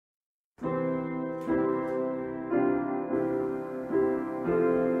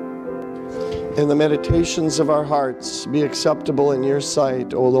and the meditations of our hearts be acceptable in your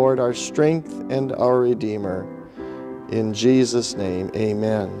sight, O Lord, our strength and our Redeemer. In Jesus' name,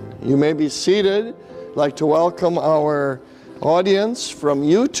 amen. You may be seated. I'd like to welcome our audience from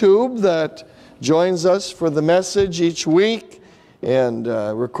YouTube that joins us for the message each week and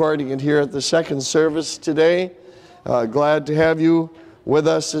recording it here at the second service today. Glad to have you with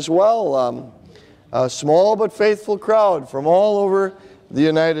us as well. A small but faithful crowd from all over the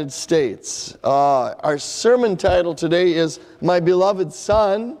United States. Our sermon title today is My Beloved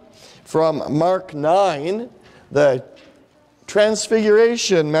Son, from Mark 9, the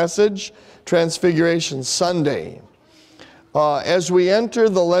Transfiguration message, Transfiguration Sunday. As we enter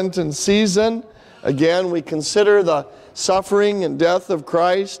the Lenten season, again, we consider the suffering and death of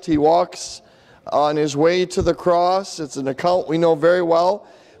Christ. He walks on his way to the cross. It's an account we know very well.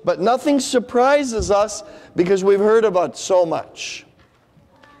 But nothing surprises us because we've heard about so much.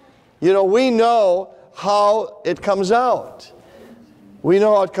 You know, we know how it comes out. We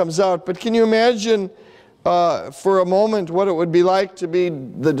know how it comes out. But can you imagine for a moment what it would be like to be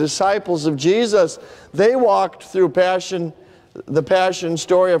the disciples of Jesus? They walked through the passion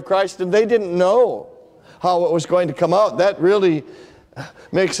story of Christ, and they didn't know how it was going to come out. That really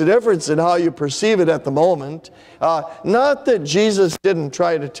makes a difference in how you perceive it at the moment. Not that Jesus didn't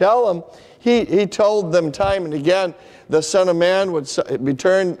try to tell them. He told them time and again the Son of Man would be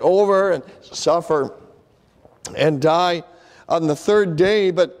turned over and suffer and die on the third day.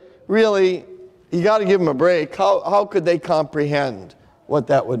 But really, you got to give them a break. How could they comprehend what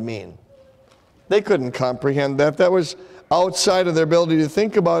that would mean? They couldn't comprehend that. That was outside of their ability to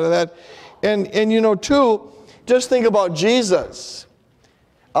think about that. And you know, too, just think about Jesus.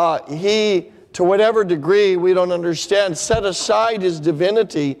 He, to whatever degree we don't understand, set aside his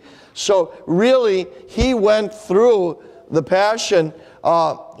divinity. So really, he went through the passion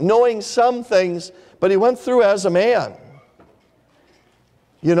knowing some things, but he went through as a man.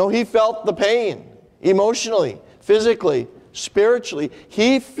 You know, he felt the pain emotionally, physically, spiritually.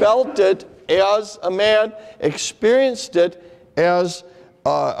 He felt it as a man, experienced it as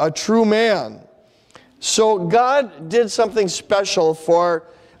a true man. So God did something special for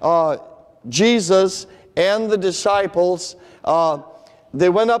Jesus and the disciples. They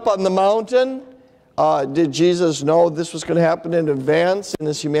went up on the mountain. Did Jesus know this was going to happen in advance in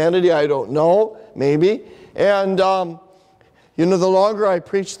his humanity? I don't know. Maybe. And you know, the longer I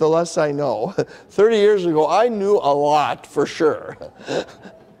preach, the less I know. 30 years ago, I knew a lot for sure. And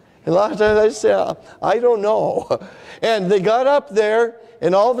a lot of times I say, I don't know. And they got up there,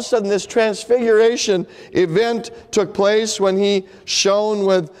 and all of a sudden this transfiguration event took place when he shone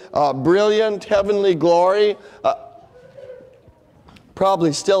with brilliant heavenly glory.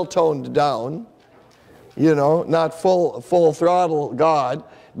 Probably still toned down, you know, not full throttle God,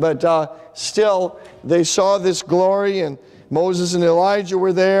 but still they saw this glory, and Moses and Elijah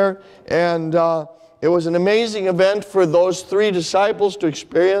were there, and it was an amazing event for those three disciples to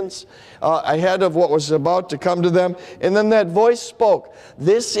experience ahead of what was about to come to them. And then that voice spoke,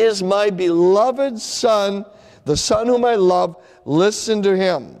 "This is my beloved Son, the Son whom I love. Listen to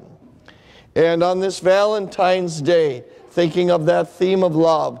him." And on this Valentine's Day, thinking of that theme of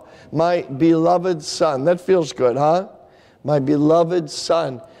love, my beloved Son. That feels good, huh? My beloved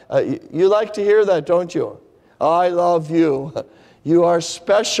Son. You like to hear that, don't you? I love you. You are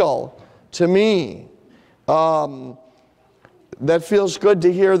special to me. That feels good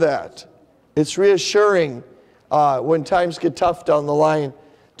to hear that. It's reassuring when times get tough down the line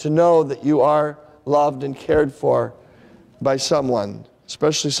to know that you are loved and cared for by someone,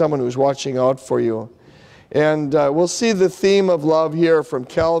 especially someone who's watching out for you. And we'll see the theme of love here from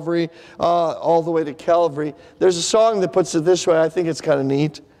Calvary all the way to Calvary. There's a song that puts it this way. I think it's kind of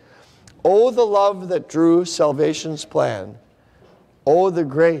neat. Oh, the love that drew salvation's plan. Oh, the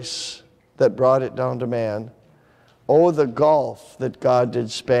grace that brought it down to man. Oh, the gulf that God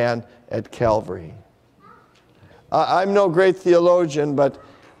did span at Calvary. I'm no great theologian, but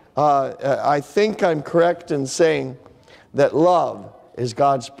I think I'm correct in saying that love is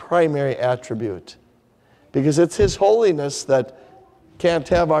God's primary attribute, because it's his holiness that can't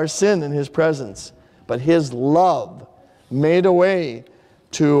have our sin in his presence, but his love made a way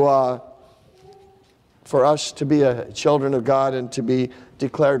for us to be children of God and to be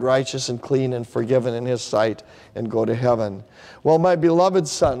declared righteous and clean and forgiven in his sight and go to heaven. Well, my beloved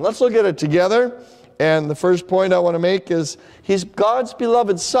Son, let's look at it together. And the first point I want to make is he's God's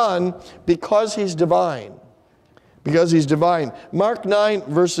beloved Son because he's divine. Because he's divine. Mark 9,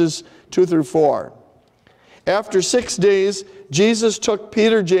 verses 2 through 4. After 6 days, Jesus took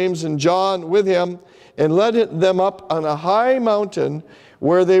Peter, James, and John with him and led them up on a high mountain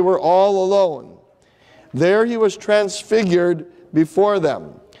where they were all alone. There he was transfigured before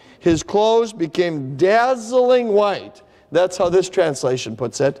them. His clothes became dazzling white. That's how this translation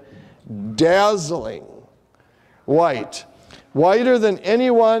puts it. Dazzling white. Whiter than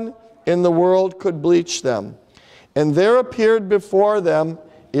anyone in the world could bleach them. And there appeared before them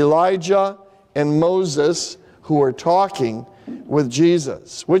Elijah and Moses, who were talking with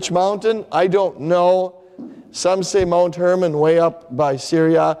Jesus. Which mountain? I don't know. Some say Mount Hermon, way up by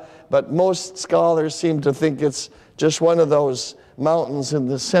Syria, but most scholars seem to think it's just one of those mountains in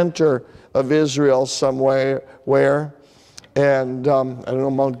the center of Israel somewhere. And I don't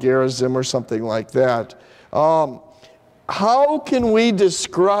know, Mount Gerizim or something like that. How can we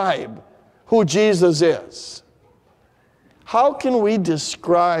describe who Jesus is? How can we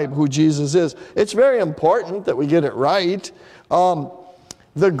describe who Jesus is? It's very important that we get it right.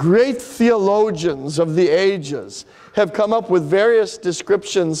 The great theologians of the ages have come up with various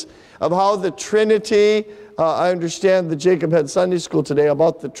descriptions of how the Trinity, I understand that Jacob had Sunday school today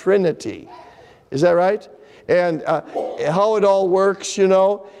about the Trinity. Is that right? And how it all works, you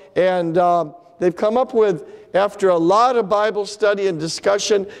know. And they've come up with, after a lot of Bible study and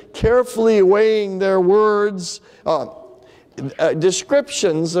discussion, carefully weighing their words,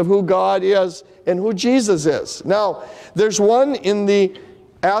 descriptions of who God is and who Jesus is. Now, there's one in the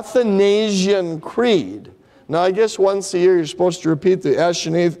Athanasian Creed. Now, I guess once a year you're supposed to repeat the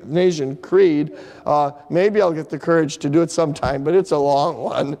Athanasian Creed. Maybe I'll get the courage to do it sometime, but it's a long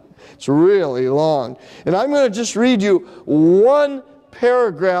one. It's really long. And I'm going to just read you one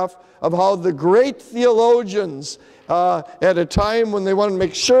paragraph of how the great theologians at a time when they wanted to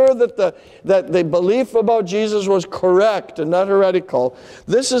make sure that the belief about Jesus was correct and not heretical.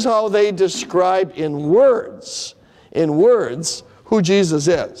 This is how they describe in words, who Jesus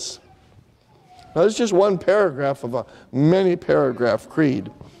is. Now, this is just one paragraph of a many-paragraph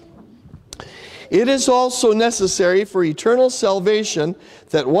creed. It is also necessary for eternal salvation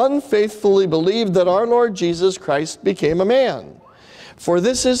that one faithfully believe that our Lord Jesus Christ became a man. For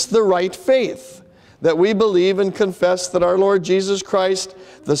this is the right faith, that we believe and confess that our Lord Jesus Christ,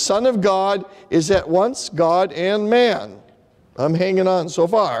 the Son of God, is at once God and man. I'm hanging on so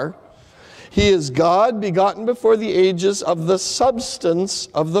far. He is God, begotten before the ages of the substance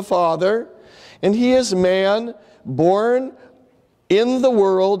of the Father, and he is man, born in the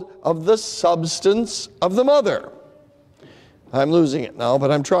world of the substance of the mother. I'm losing it now, but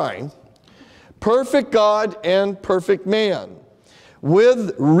I'm trying. Perfect God and perfect man,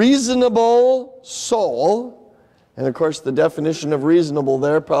 with reasonable soul. And of course, the definition of reasonable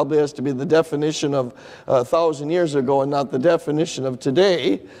there probably has to be the definition of 1,000 years ago and not the definition of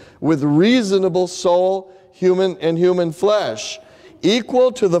today. With reasonable soul, human flesh,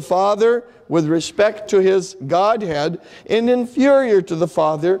 equal to the Father with respect to his Godhead, and inferior to the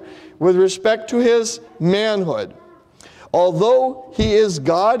Father with respect to his manhood. Although he is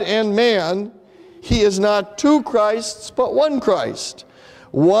God and man, he is not two Christs, but one Christ.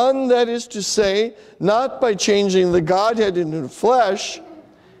 One, that is to say, not by changing the Godhead into flesh,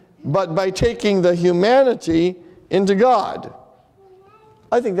 but by taking the humanity into God.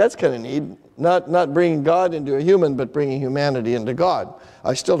 I think that's kind of neat. Not bringing God into a human, but bringing humanity into God.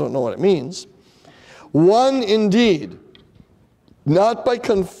 I still don't know what it means. One indeed, not by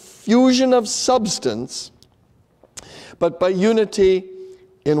confusion of substance, but by unity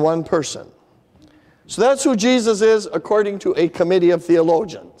in one person. So that's who Jesus is according to a committee of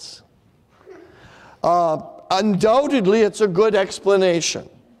theologians. Undoubtedly, it's a good explanation.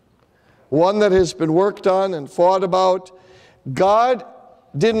 One that has been worked on and thought about. God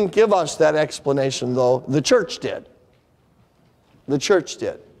didn't give us that explanation, though. The church did. The church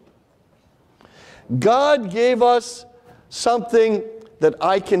did. God gave us something that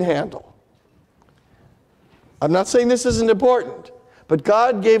I can handle. I'm not saying this isn't important, but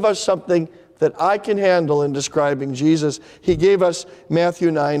God gave us something that I can handle in describing Jesus. He gave us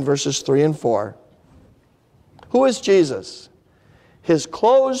Matthew 9, verses 3 and 4. Who is Jesus? His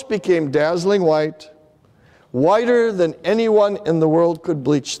clothes became dazzling white, whiter than anyone in the world could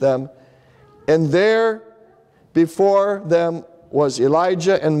bleach them. And there before them was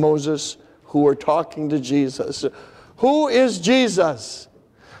Elijah and Moses, who were talking to Jesus. Who is Jesus?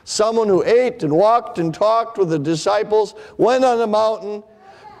 Someone who ate and walked and talked with the disciples, went on a mountain,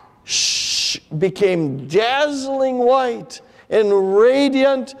 became dazzling white and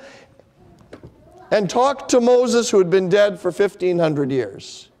radiant, and talked to Moses, who had been dead for 1,500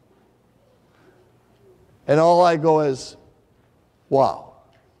 years. And all I go is, wow,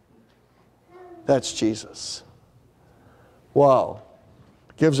 that's Jesus. Wow.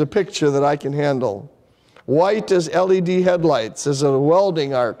 Gives a picture that I can handle. white as LED headlights, as a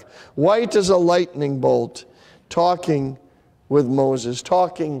welding arc, white as a lightning bolt, talking with Moses,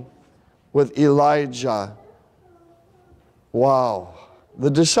 talking with Elijah. Wow.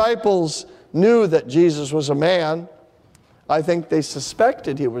 The disciples knew that Jesus was a man. I think they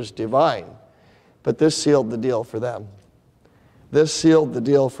suspected he was divine. But this sealed the deal for them. This sealed the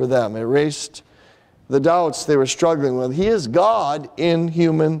deal for them. Erased the doubts they were struggling with. He is God in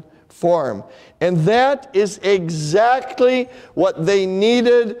human form. And that is exactly what they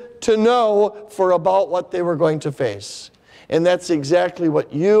needed to know for about what they were going to face. And that's exactly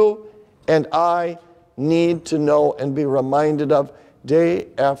what you and I need to know and be reminded of day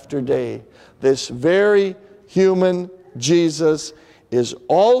after day. This very human Jesus is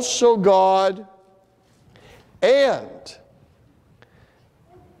also God, and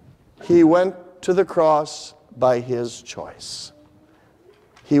he went to the cross by his choice.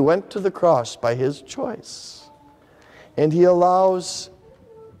 He went to the cross by his choice. And he allows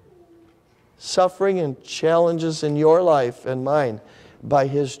suffering and challenges in your life and mine by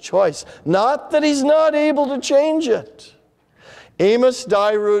his choice. Not that he's not able to change it. Amos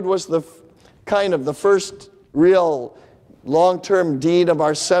Dyrud was the first real long-term dean of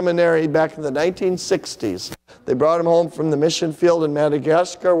our seminary back in the 1960s. They brought him home from the mission field in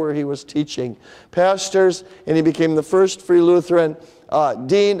Madagascar where he was teaching pastors, and he became the first Free Lutheran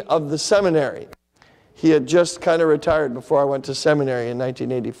dean of the seminary. He had just kind of retired before I went to seminary in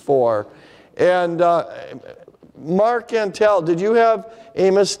 1984. And Mark Antel, did you have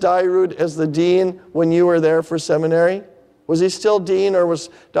Amos Dyrud as the dean when you were there for seminary? Was he still dean, or was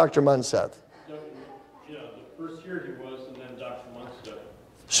Dr. Munseth? Yeah, the first year he was, and then Dr. Munseth.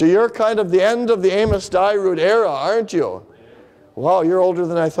 So you're kind of the end of the Amos Dyrud era, aren't you? Yeah. Wow, you're older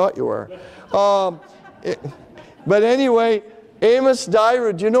than I thought you were. But anyway, Amos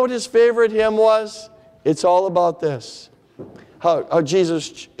Dyrud, do you know what his favorite hymn was? It's all about this. How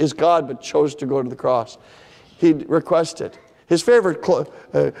Jesus is God but chose to go to the cross. He'd requested. His favorite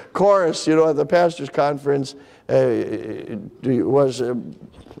chorus, at the pastor's conference was,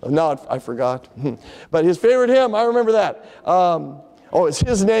 now I forgot. But his favorite hymn, I remember that.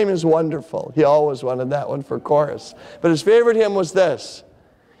 His name is wonderful. He always wanted that one for chorus. But his favorite hymn was this.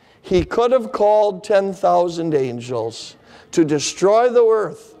 He could have called 10,000 angels to destroy the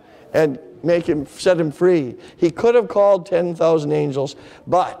earth and set him free. He could have called 10,000 angels,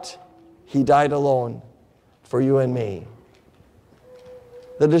 but he died alone for you and me.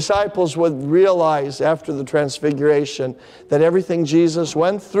 The disciples would realize after the transfiguration that everything Jesus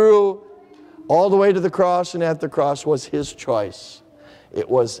went through all the way to the cross and at the cross was his choice. It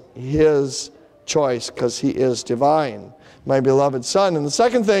was his choice because he is divine, my beloved Son. And the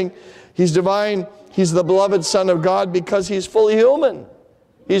second thing, he's divine. He's the beloved Son of God because he's fully human.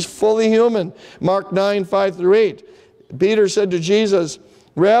 He's fully human. Mark 9, 5 through 8. Peter said to Jesus,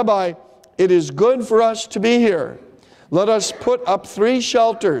 Rabbi, it is good for us to be here. Let us put up 3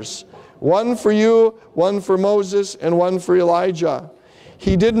 shelters, one for you, one for Moses, and one for Elijah.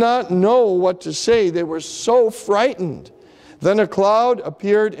 He did not know what to say. They were so frightened. Then a cloud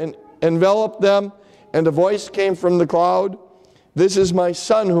appeared and enveloped them, and a voice came from the cloud. This is my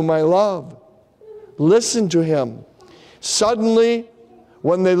Son whom I love. Listen to him. Suddenly,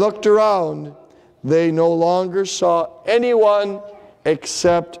 when they looked around, they no longer saw anyone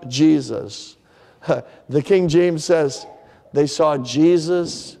except Jesus. The King James says, they saw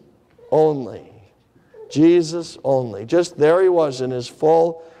Jesus only. Jesus only. Just there he was in his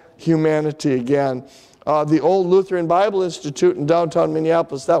full humanity again. The old Lutheran Bible Institute in downtown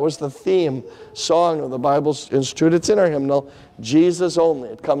Minneapolis, that was the theme song of the Bible Institute. It's in our hymnal, Jesus only.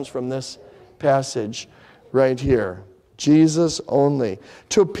 It comes from this passage right here. Jesus only.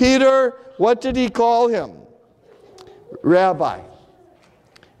 To Peter, what did he call him? Rabbi.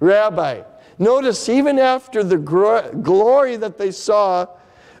 Rabbi. Notice, even after the glory that they saw,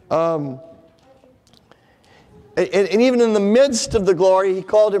 and even in the midst of the glory, he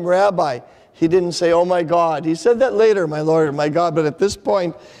called him Rabbi. He didn't say, oh my God. He said that later, my Lord and my God. But at this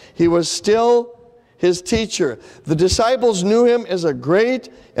point, he was still his teacher. The disciples knew him as a great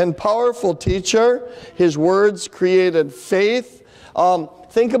and powerful teacher. His words created faith.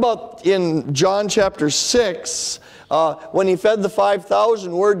 Think about in John chapter 6, when he fed the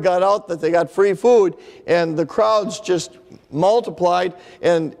 5,000, word got out that they got free food, and the crowds just multiplied,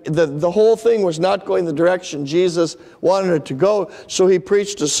 and the whole thing was not going the direction Jesus wanted it to go. So he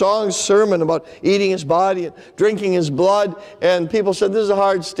preached a sermon about eating his body and drinking his blood, and people said, this is a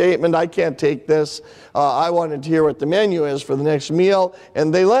hard statement, I can't take this. I wanted to hear what the menu is for the next meal,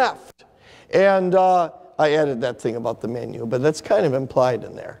 and they left. And I added that thing about the menu, but that's kind of implied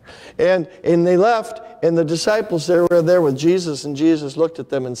in there. And they left, and the disciples were there with Jesus, and Jesus looked at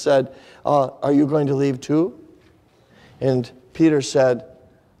them and said, are you going to leave too? And Peter said,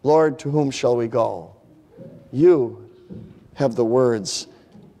 Lord, to whom shall we go? You have the words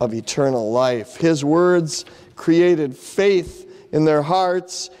of eternal life. His words created faith in their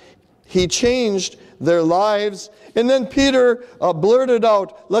hearts. He changed their lives. And then Peter blurted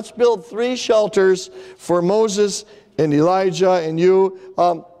out, let's build 3 shelters for Moses and Elijah and you.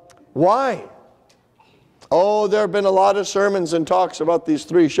 Why? Oh, there have been a lot of sermons and talks about these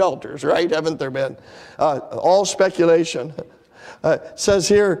 3 shelters, right? Haven't there been? All speculation. It says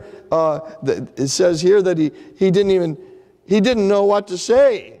here that he didn't know what to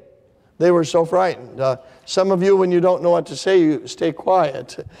say. They were so frightened. Some of you, when you don't know what to say, you stay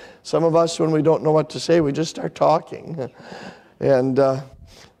quiet. Some of us, when we don't know what to say, we just start talking. And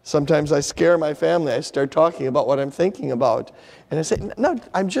sometimes I scare my family. I start talking about what I'm thinking about. And I say, no,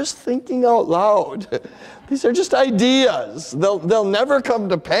 I'm just thinking out loud. These are just ideas. They'll never come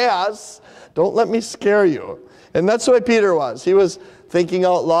to pass. Don't let me scare you. And that's the way Peter was. He was thinking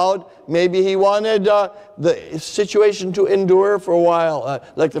out loud. Maybe he wanted the situation to endure for a while,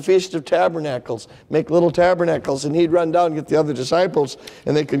 like the Feast of Tabernacles. Make little tabernacles, and he'd run down and get the other disciples,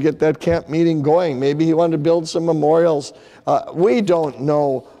 and they could get that camp meeting going. Maybe he wanted to build some memorials. We don't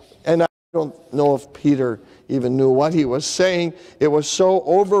know, and I don't know if Peter even knew what he was saying. It was so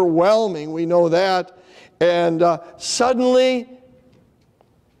overwhelming, we know that. And suddenly,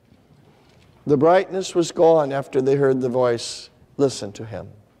 the brightness was gone after they heard the voice. Listen to him,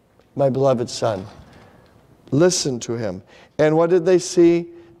 my beloved Son. Listen to him. And what did they see?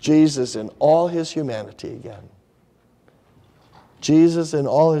 Jesus in all his humanity again. Jesus in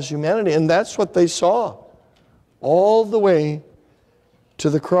all his humanity. And that's what they saw all the way to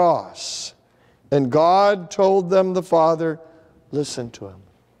the cross. And God told them, the Father, listen to him.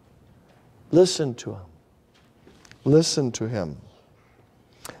 Listen to him. Listen to him.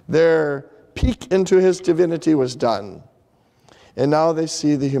 Their peek into his divinity was done. And now they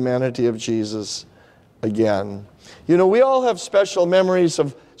see the humanity of Jesus again. You know, we all have special memories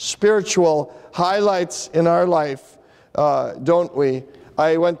of spiritual highlights in our life, don't we?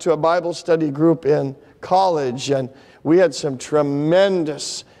 I went to a Bible study group in college, and we had some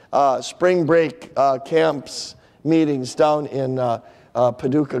tremendous spring break camps meetings down in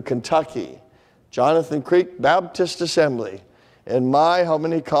Paducah, Kentucky. Jonathan Creek Baptist Assembly. And my, how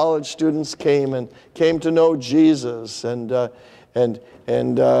many college students came to know Jesus, and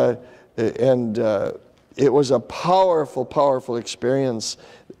it was a powerful, powerful experience.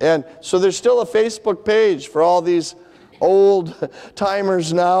 And so there's still a Facebook page for all these old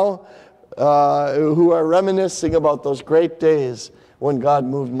timers now who are reminiscing about those great days when God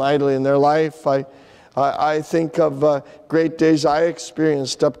moved mightily in their life. I think of great days I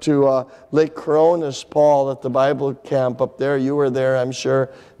experienced up to Lake Coronas, Paul, at the Bible camp up there. You were there, I'm sure,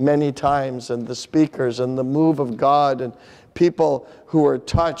 many times, and the speakers and the move of God and people who were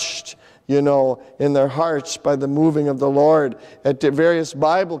touched, you know, in their hearts by the moving of the Lord at the various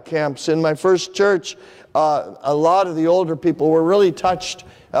Bible camps. In my first church, a lot of the older people were really touched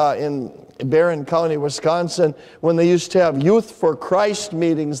in Barron County, Wisconsin, when they used to have Youth for Christ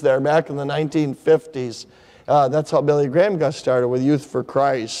meetings there back in the 1950s. That's how Billy Graham got started, with Youth for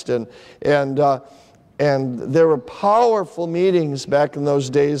Christ. And there were powerful meetings back in those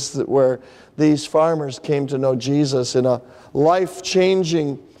days where these farmers came to know Jesus in a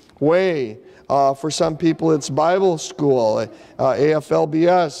life-changing way. For some people, it's Bible school,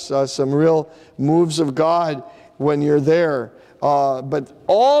 AFLBS, some real moves of God when you're there. But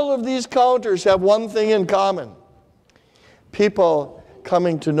all of these counters have one thing in common. People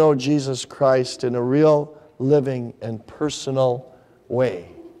coming to know Jesus Christ in a real, living, and personal way.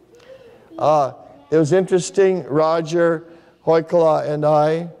 It was interesting, Roger Hoikala and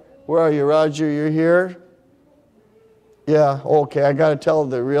I, where are you, Roger? You're here? Yeah, okay, I got to tell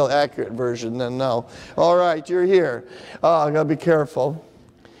the real accurate version then now. All right, you're here. I got to be careful.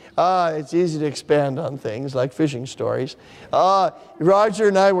 It's easy to expand on things like fishing stories. Roger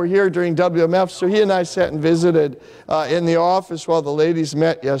and I were here during WMF, so he and I sat and visited in the office while the ladies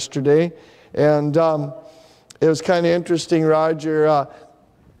met yesterday. And it was kind of interesting, Roger.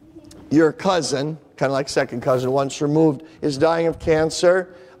 Your cousin, kind of like second cousin, once removed, is dying of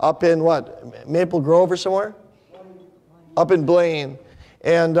cancer up in what, Maple Grove or somewhere? Up in Blaine.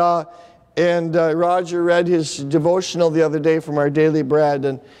 And Roger read his devotional the other day from Our Daily Bread,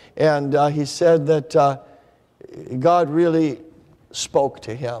 and he said that God really spoke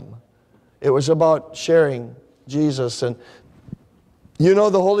to him. It was about sharing Jesus, and You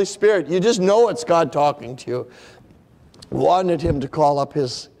know the Holy Spirit. You just know it's God talking to you. Wanted him to call up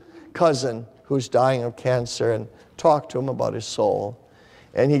his cousin who's dying of cancer and talk to him about his soul.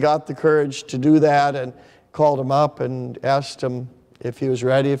 And he got the courage to do that and called him up and asked him if he was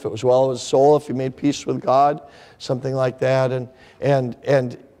ready, if it was well with his soul, if he made peace with God, something like that.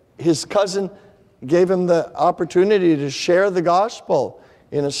 And his cousin gave him the opportunity to share the gospel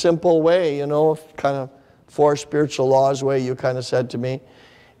in a simple way, you know, kind of 4 spiritual laws way you kind of said to me.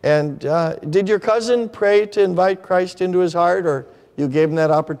 And did your cousin pray to invite Christ into his heart, or you gave him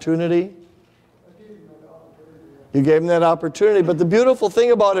that opportunity? You gave him that opportunity. But the beautiful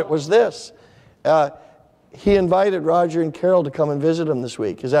thing about it was this. He invited Roger and Carol to come and visit him this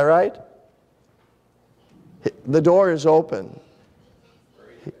week. Is that right? The door is open.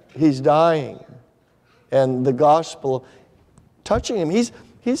 He's dying. And the gospel touching him.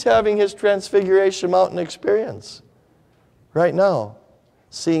 He's having his Transfiguration Mountain experience right now.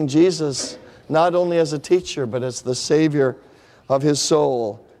 Seeing Jesus not only as a teacher, but as the Savior of his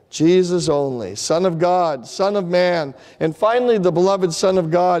soul. Jesus only, Son of God, Son of Man, and finally the beloved Son of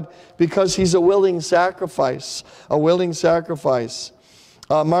God, because he's a willing sacrifice, a willing sacrifice.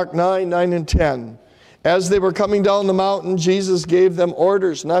 Mark 9 and 10. As they were coming down the mountain, Jesus gave them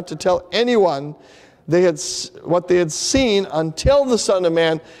orders not to tell anyone what they had seen until the Son of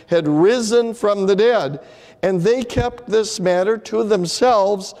Man had risen from the dead. And they kept this matter to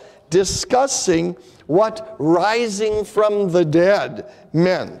themselves, discussing what rising from the dead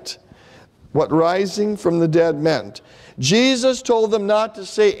meant. What rising from the dead meant. Jesus told them not to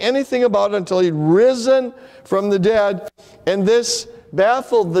say anything about it until he'd risen from the dead. And this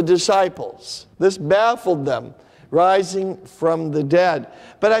baffled the disciples. This baffled them, rising from the dead.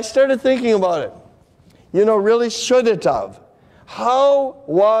 But I started thinking about it. You know, really should it have? How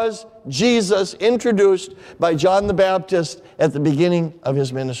was Jesus introduced by John the Baptist at the beginning of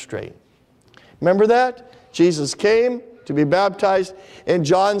his ministry? Remember that? Jesus came to be baptized, and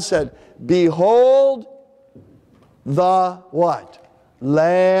John said, "Behold the" what?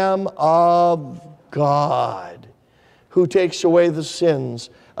 "Lamb of God, who takes away the sins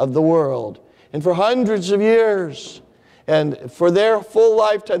of the world." And for hundreds of years, and for their full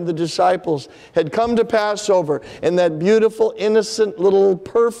lifetime, the disciples had come to Passover, and that beautiful, innocent, little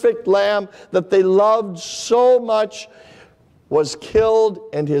perfect lamb that they loved so much was killed,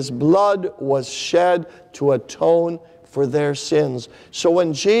 and his blood was shed to atone for their sins. So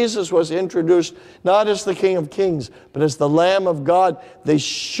when Jesus was introduced, not as the King of Kings, but as the Lamb of God, they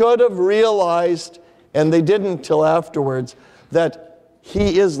should have realized, and they didn't till afterwards, that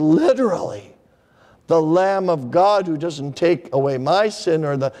he is literally the Lamb of God who doesn't take away my sin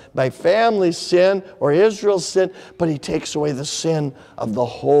or my family's sin or Israel's sin, but he takes away the sin of the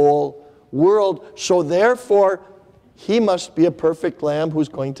whole world. So therefore, he must be a perfect lamb who's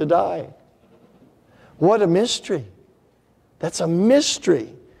going to die. What a mystery. That's a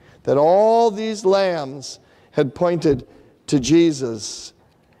mystery that all these lambs had pointed to Jesus,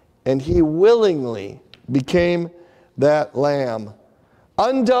 and he willingly became that lamb.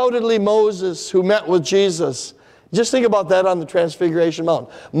 Undoubtedly Moses, who met with Jesus, just think about that on the Transfiguration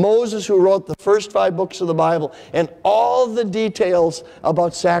Mountain. Moses, who wrote the first 5 books of the Bible and all the details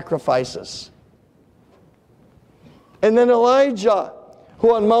about sacrifices. And then Elijah,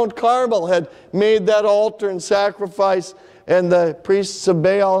 who on Mount Carmel had made that altar and sacrifice, and the priests of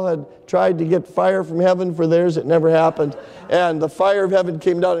Baal had tried to get fire from heaven for theirs. It never happened. And the fire of heaven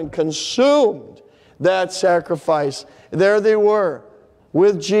came down and consumed that sacrifice. There they were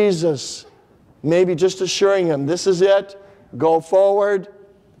with Jesus, maybe just assuring him, this is it, go forward,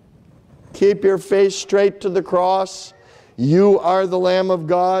 keep your face straight to the cross. You are the Lamb of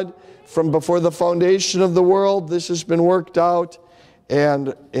God. From before the foundation of the world, this has been worked out.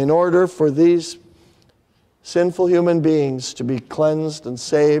 And in order for these sinful human beings to be cleansed and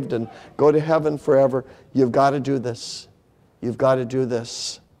saved and go to heaven forever, you've got to do this. You've got to do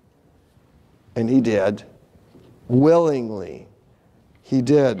this. And he did. Willingly. He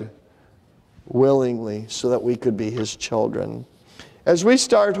did. Willingly, so that we could be his children. As we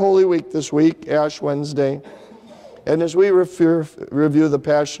start Holy Week this week, Ash Wednesday, and as we review the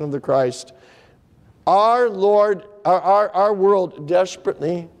Passion of the Christ, our Lord, our world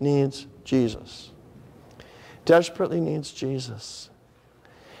desperately needs Jesus. Desperately needs Jesus.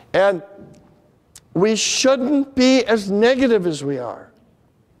 And we shouldn't be as negative as we are.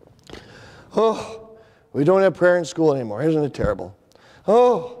 Oh, we don't have prayer in school anymore. Isn't it terrible?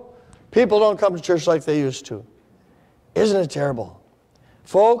 Oh, people don't come to church like they used to. Isn't it terrible?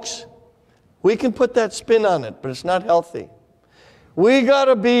 Folks, we can put that spin on it, but it's not healthy. We got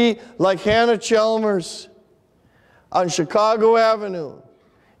to be like Hannah Chalmers. on Chicago Avenue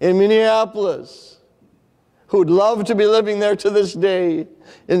in Minneapolis who'd love to be living there to this day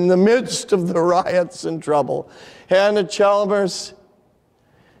in the midst of the riots and trouble. Hannah Chalmers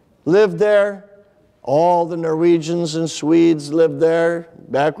lived there. All the Norwegians and Swedes lived there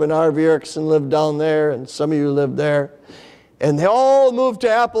back when Arv Eriksson lived down there, and some of you lived there. And they all moved to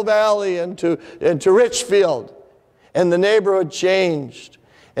Apple Valley and to Richfield. And the neighborhood changed.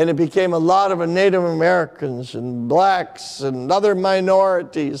 And it became a lot of Native Americans and blacks and other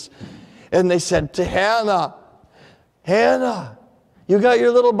minorities. And they said to Hannah, Hannah, you got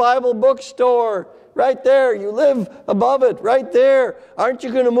your little Bible bookstore right there. You live above it right there. Aren't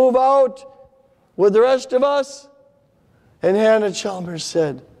you going to move out with the rest of us? And Hannah Chalmers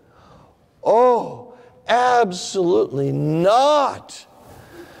said, oh, absolutely not.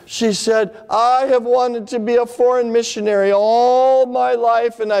 She said, I have wanted to be a foreign missionary all my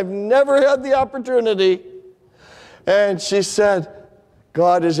life, and I've never had the opportunity. And she said,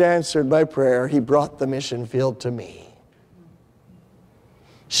 God has answered my prayer. He brought the mission field to me.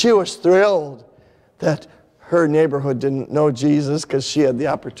 She was thrilled that her neighborhood didn't know Jesus because she had the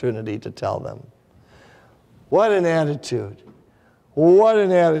opportunity to tell them. What an attitude. What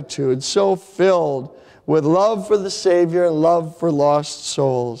an attitude. So filled with love for the Savior and love for lost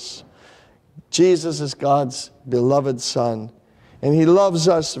souls. Jesus is God's beloved Son, and He loves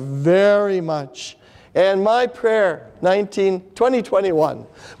us very much. And my prayer, 2021,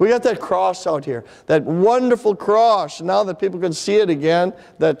 we got that cross out here, that wonderful cross. Now that people can see it again,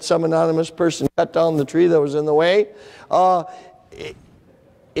 that some anonymous person cut down the tree that was in the way.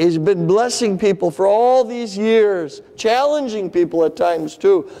 He's been blessing people for all these years, challenging people at times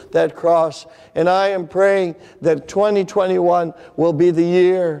too, that cross. And I am praying that 2021 will be the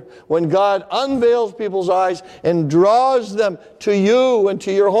year when God unveils people's eyes and draws them to you and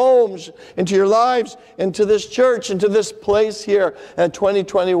to your homes and to your lives and to this church and to this place here. And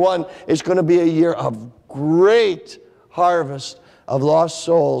 2021 is going to be a year of great harvest of lost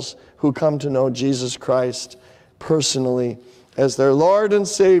souls who come to know Jesus Christ personally as their Lord and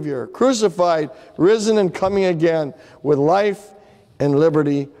Savior, crucified, risen, and coming again with life and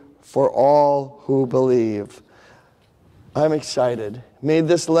liberty for all who believe. I'm excited. May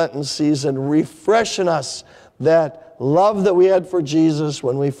this Lenten season refresh in us that love that we had for Jesus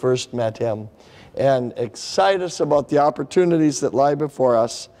when we first met Him, and excite us about the opportunities that lie before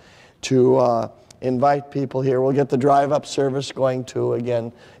us to invite people here. We'll get the drive-up service going too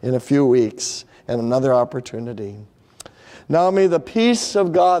again in a few weeks, and another opportunity. Now may the peace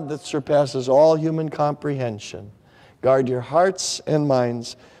of God that surpasses all human comprehension guard your hearts and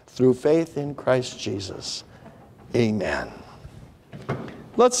minds through faith in Christ Jesus. Amen.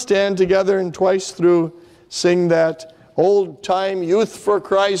 Let's stand together and twice through sing that old-time Youth for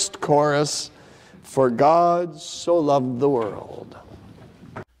Christ chorus, For God So Loved the World.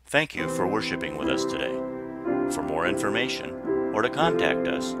 Thank you for worshiping with us today. For more information or to contact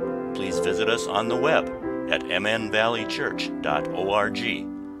us, please visit us on the web at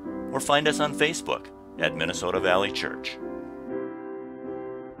mnvalleychurch.org or find us on Facebook at Minnesota Valley Church.